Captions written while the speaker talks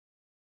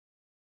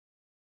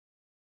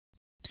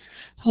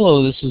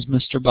Hello, this is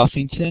Mr.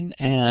 Buffington,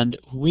 and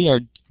we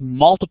are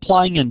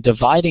multiplying and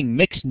dividing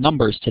mixed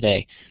numbers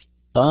today.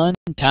 Fun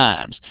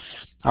times.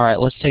 All right,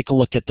 let's take a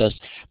look at this.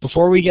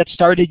 Before we get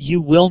started,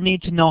 you will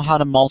need to know how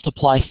to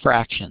multiply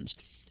fractions.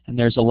 And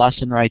there's a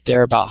lesson right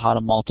there about how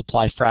to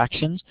multiply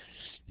fractions.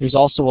 There's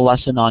also a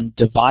lesson on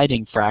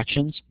dividing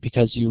fractions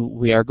because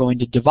we are going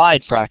to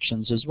divide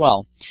fractions as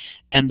well.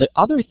 And the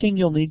other thing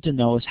you'll need to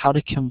know is how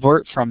to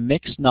convert from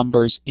mixed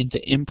numbers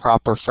into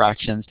improper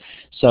fractions.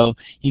 So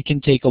you can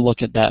take a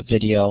look at that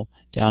video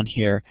down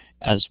here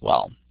as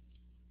well.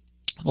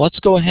 Let's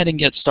go ahead and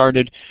get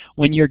started.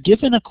 When you're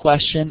given a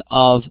question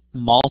of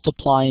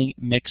multiplying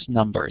mixed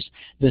numbers,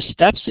 the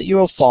steps that you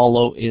will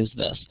follow is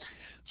this.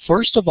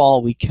 First of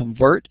all, we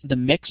convert the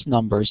mixed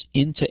numbers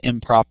into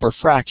improper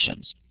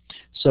fractions.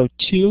 So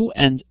 2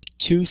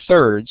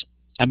 2/3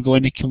 I'm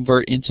going to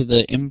convert into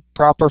the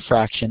improper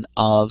fraction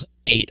of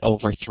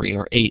 8/3,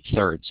 or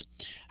 8/3.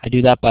 I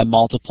do that by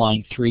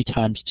multiplying 3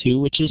 times 2,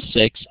 which is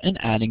 6, and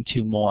adding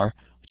 2 more,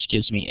 which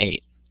gives me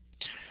 8.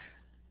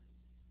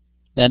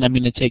 Then I'm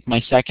going to take my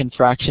second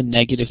fraction,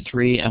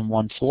 -3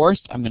 1/4.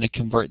 I'm going to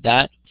convert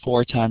that.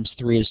 4 times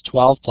 3 is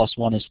 12, plus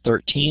 1 is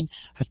 13.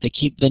 I have to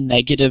keep the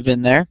negative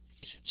in there.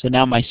 So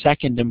now my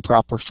second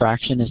improper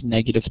fraction is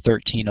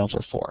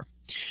 -13/4.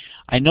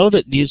 I know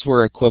that these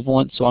were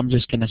equivalent, so I'm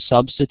just going to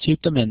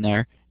substitute them in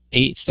there.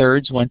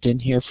 8/3 went in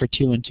here for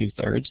 2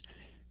 2/3.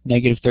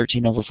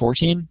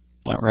 -13/14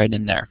 went right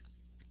in there.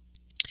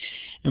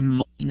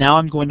 And now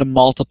I'm going to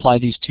multiply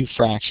these two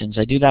fractions.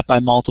 I do that by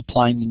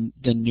multiplying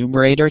the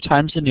numerator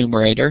times the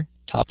numerator,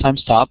 top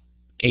times top,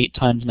 8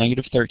 times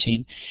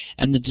 -13,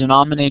 and the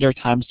denominator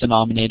times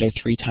denominator,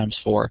 3 times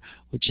 4,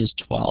 which is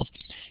 12.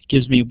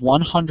 Gives me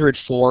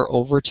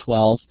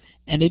 104/12,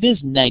 and it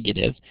is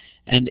negative.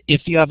 And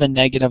if you have a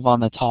negative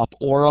on the top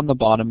or on the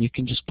bottom, you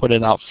can just put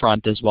it out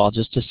front as well,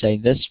 just to say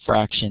this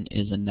fraction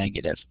is a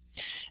negative.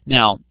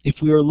 Now,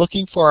 if we were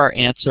looking for our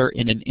answer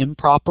in an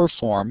improper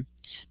form,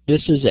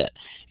 this is it.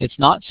 It's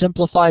not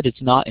simplified,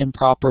 it's not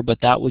improper, but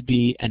that would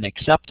be an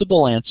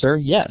acceptable answer.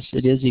 Yes,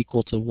 it is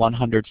equal to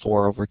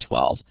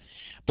 104/12.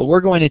 But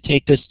we're going to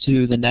take this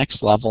to the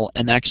next level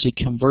and actually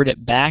convert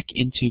it back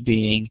into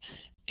being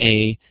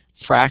a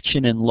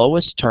fraction in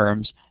lowest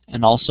terms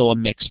and also a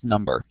mixed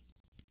number.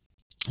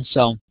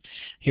 So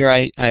here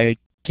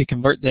to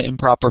convert the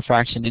improper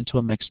fraction into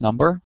a mixed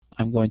number,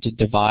 I'm going to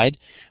divide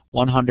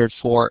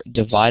 104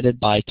 divided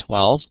by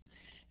 12.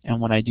 And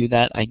when I do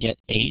that, I get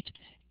 8.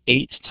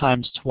 8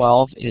 times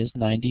 12 is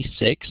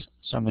 96.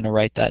 So I'm going to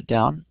write that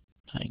down,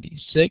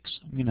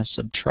 96. I'm going to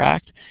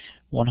subtract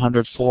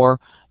 104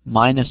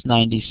 minus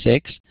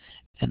 96,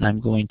 and I'm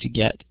going to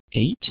get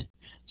 8.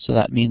 So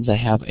that means I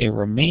have a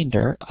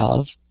remainder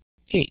of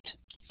 8.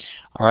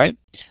 All right,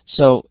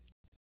 so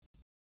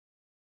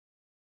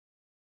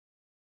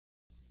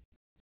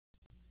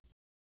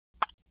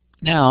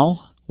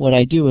now what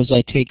I do is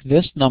I take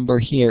this number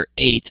here,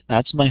 8,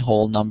 that's my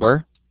whole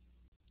number,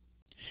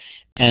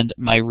 and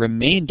my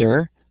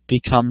remainder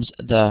becomes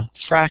the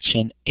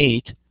fraction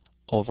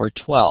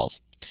 8/12.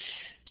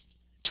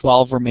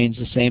 12 remains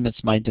the same,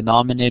 it's my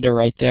denominator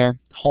right there.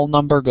 Whole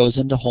number goes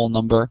into whole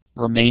number,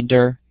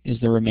 remainder is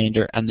the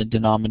remainder, and the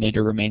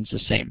denominator remains the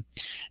same.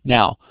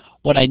 Now,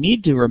 what I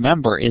need to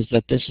remember is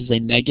that this is a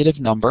negative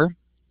number,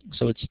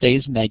 so it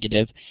stays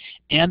negative,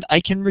 and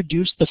I can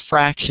reduce the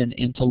fraction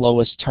into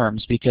lowest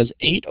terms because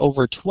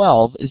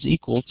 8/12 is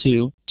equal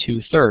to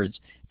 2/3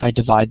 if I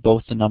divide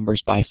both the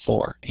numbers by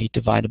 4. 8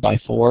 divided by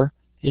 4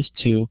 is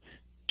 2,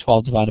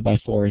 12 divided by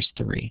 4 is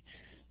 3.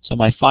 So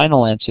my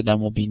final answer then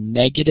will be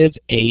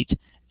 -8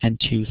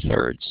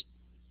 2/3.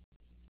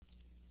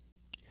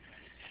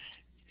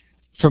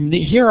 From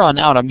here on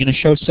out, I'm going to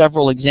show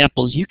several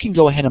examples. You can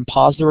go ahead and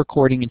pause the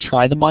recording and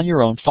try them on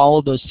your own.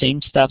 Follow those same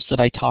steps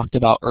that I talked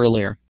about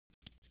earlier.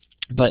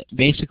 But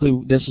basically,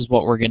 this is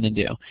what we're going to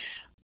do.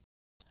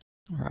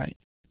 All right.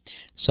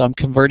 So I'm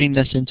converting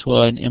this into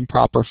an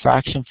improper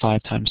fraction.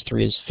 5 times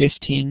 3 is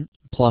 15,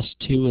 plus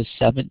 2 is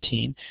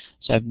 17.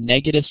 So I have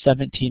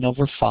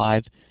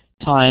 -17/5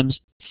 times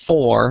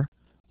 4,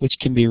 which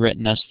can be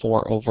written as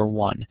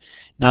 4/1.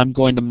 Now I'm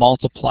going to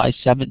multiply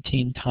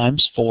 17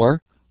 times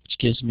 4, which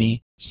gives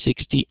me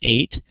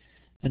 68,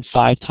 and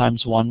 5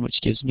 times 1,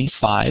 which gives me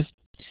 5.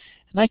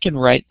 And I can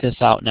write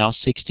this out now,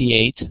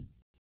 68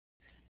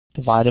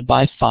 divided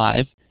by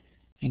 5,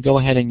 and go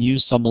ahead and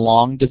use some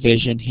long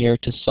division here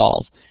to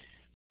solve.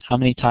 How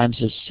many times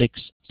does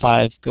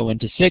 5 go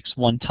into 6?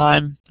 1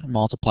 time. I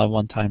multiply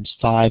 1 times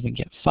 5 and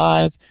get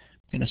 5.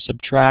 I'm going to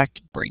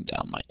subtract, bring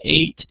down my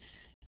 8.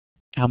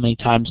 How many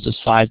times does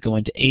 5 go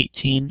into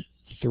 18?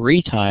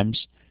 3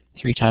 times.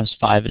 3 times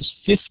 5 is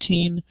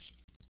 15,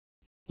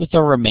 with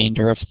a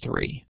remainder of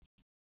 3.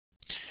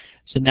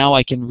 So now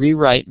I can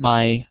rewrite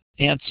my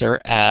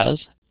answer as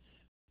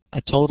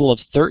a total of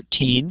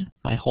 13,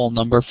 my whole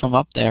number from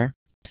up there,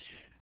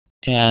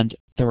 and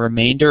the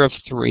remainder of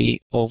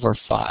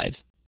 3/5.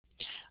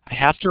 I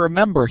have to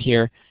remember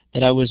here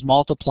that I was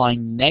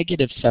multiplying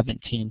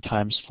 -17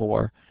 times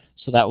 4,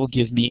 so that will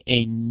give me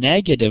a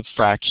negative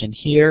fraction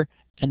here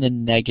and a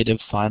negative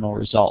final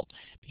result,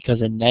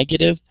 because a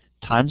negative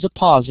times a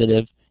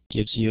positive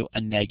gives you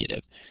a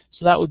negative.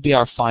 So that would be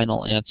our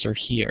final answer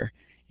here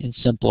in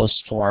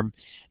simplest form.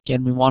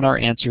 Again, we want our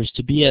answers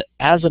to be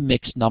as a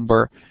mixed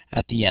number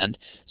at the end.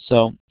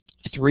 So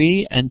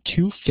 3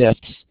 2/5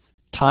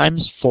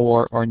 times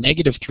 4, or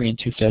negative 3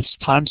 2/5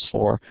 times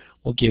 4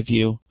 will give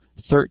you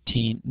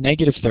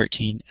negative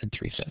 13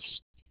 3/5.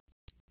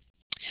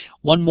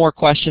 One more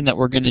question that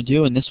we're going to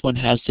do, and this one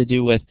has to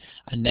do with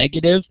a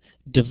negative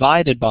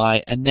divided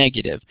by a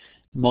negative.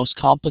 The most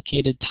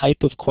complicated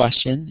type of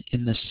question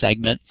in this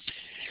segment.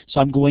 So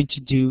I'm going to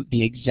do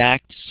the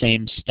exact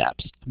same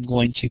steps. I'm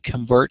going to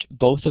convert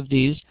both of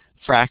these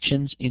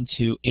fractions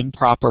into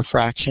improper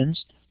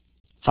fractions.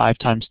 5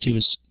 times 2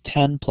 is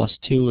 10, plus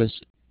 2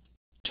 is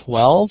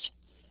 12.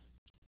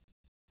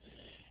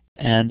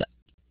 And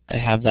I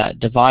have that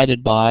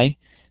divided by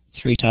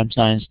 3 times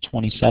 9 is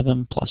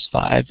 27, plus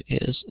 5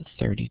 is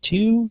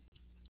 32,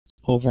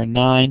 over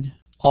 9,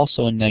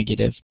 also a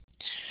negative.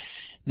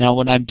 Now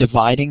when I'm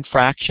dividing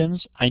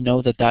fractions, I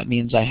know that that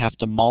means I have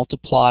to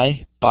multiply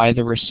by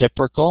the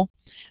reciprocal.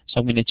 So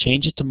I'm going to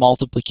change it to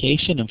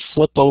multiplication and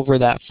flip over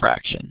that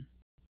fraction.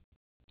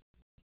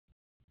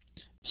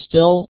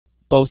 Still,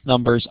 both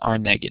numbers are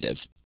negative.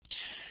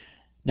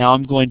 Now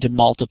I'm going to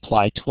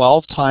multiply.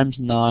 12 times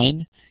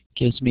 9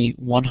 gives me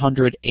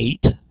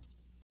 108.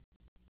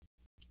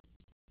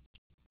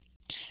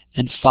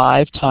 And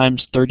 5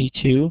 times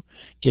 32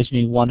 gives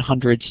me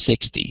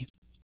 160.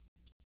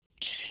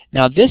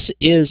 Now this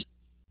is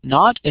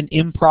not an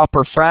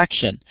improper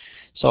fraction,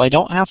 so I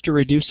don't have to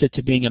reduce it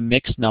to being a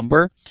mixed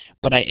number,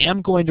 but I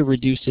am going to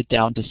reduce it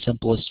down to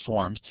simplest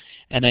forms.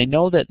 And I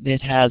know that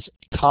it has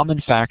a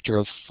common factor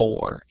of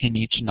 4 in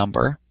each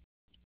number.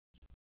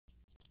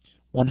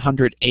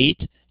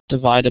 108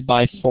 divided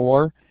by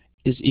 4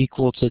 is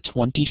equal to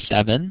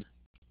 27.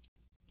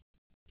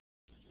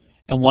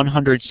 And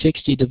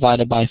 160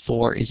 divided by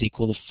 4 is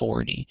equal to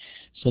 40.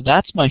 So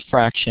that's my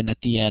fraction at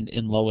the end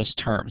in lowest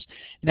terms.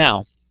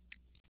 Now,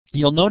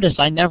 you'll notice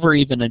I never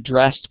even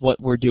addressed what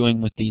we're doing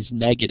with these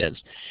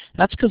negatives.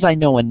 That's because I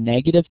know a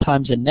negative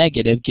times a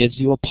negative gives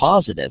you a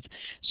positive.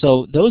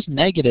 So those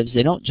negatives,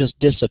 they don't just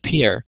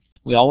disappear.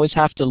 We always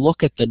have to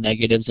look at the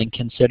negatives and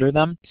consider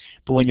them.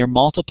 But when you're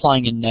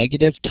multiplying a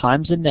negative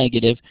times a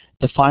negative,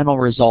 the final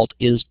result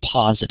is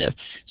positive.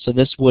 So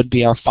this would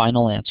be our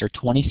final answer,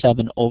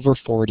 27 over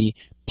 40,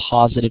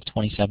 positive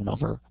 27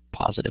 over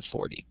positive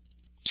 40.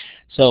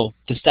 So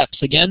the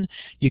steps again,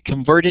 you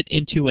convert it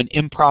into an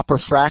improper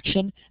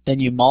fraction, then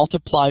you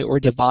multiply or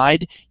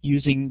divide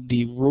using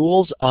the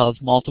rules of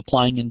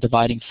multiplying and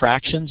dividing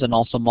fractions and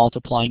also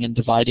multiplying and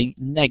dividing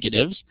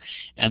negatives,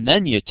 and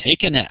then you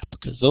take a nap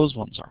because those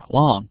ones are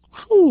long.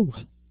 Whew.